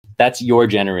that's your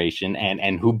generation,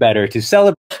 and who better to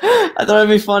celebrate? I thought it'd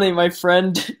be funny. My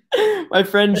friend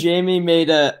Jamie made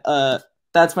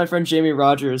that's my friend Jamie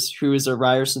Rogers, who is a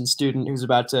Ryerson student who's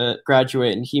about to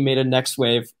graduate, and he made a Next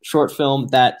Wave short film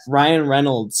that Ryan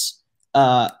Reynolds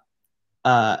uh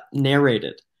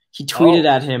narrated. He tweeted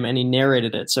Oh, at him and he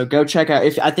narrated it. So go check out.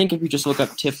 If you just look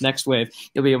up TIFF Next Wave,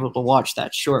 you'll be able to watch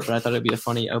that short. But I thought it'd be a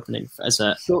funny opening as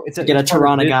a so to get a it's part of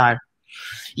Toronto this. guy.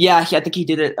 Yeah, I think he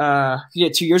did it. He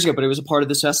did it 2 years ago, but it was a part of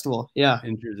this festival. Yeah,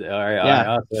 Interesting. All right, yeah,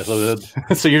 all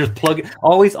right. So you're just plugging,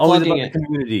 always plugging about the it.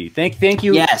 community. Thank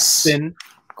you, Yes, Finn, of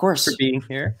for course. being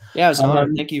here. Yeah, it was an honor.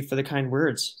 Um, Thank you for the kind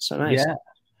words. So nice. yeah.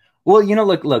 Well,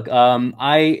 look,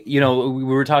 we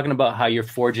were talking about how you're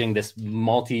forging this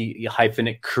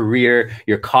multi-hyphenate career.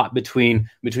 You're caught between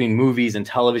movies and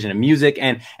television and music.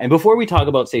 And before we talk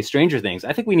about, say, Stranger Things,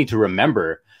 I think we need to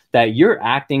remember that your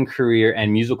acting career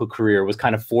and musical career was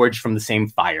kind of forged from the same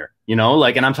fire, and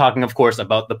I'm talking, of course,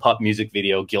 about the Pup music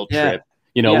video, Guilt Yeah, Trip,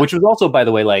 yeah, which was also, by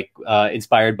the way,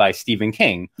 inspired by Stephen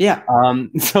King. yeah.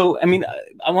 So, I mean,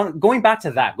 go back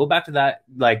to that,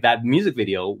 like that music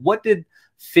video. What did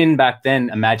Finn back then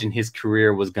imagine his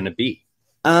career was going to be?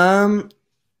 Um,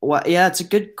 well, yeah, it's a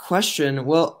good question.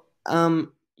 Well,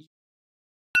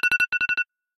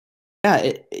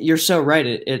 yeah, you're so right.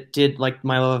 It did, like,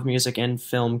 my love of music and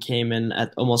film came in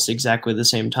at almost exactly the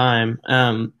same time.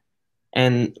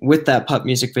 And with that Pup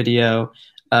music video,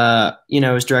 it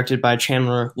was directed by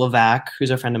Chandler Levac,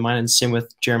 who's a friend of mine, and same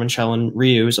with Jeremy Shell and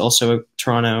Ryu, who's also a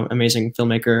Toronto amazing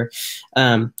filmmaker.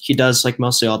 He does like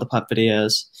mostly all the Pup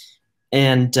videos.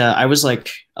 And I was like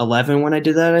 11 when I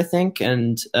did that, I think,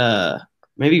 and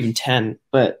maybe even 10.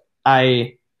 But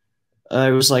it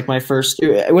was like my first.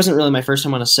 It wasn't really my first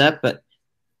time on a set, but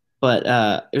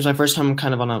it was my first time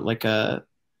kind of on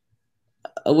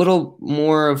a little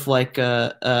more of like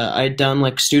I'd done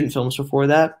like student films before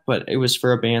that, but it was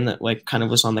for a band that like kind of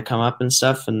was on the come up and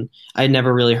stuff, and I'd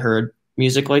never really heard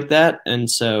music like that, and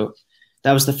so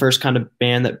that was the first kind of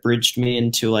band that bridged me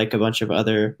into like a bunch of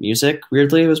other music.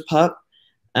 Weirdly, it was Pup.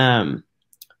 Um,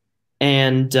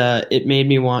 and it made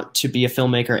me want to be a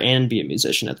filmmaker and be a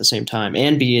musician at the same time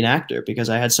and be an actor because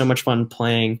I had so much fun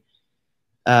playing,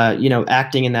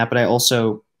 acting in that, but I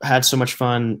also had so much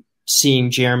fun seeing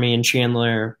Jeremy and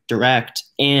Chandler direct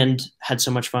and had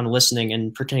so much fun listening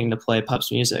and pretending to play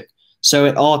Pup's music. So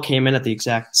it all came in at the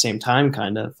exact same time,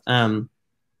 kind of. And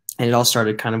it all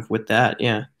started kind of with that.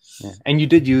 Yeah. Yeah. And you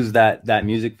did use that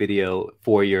music video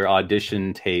for your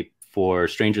audition tape for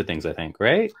Stranger Things, I think,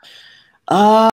 right? Uh,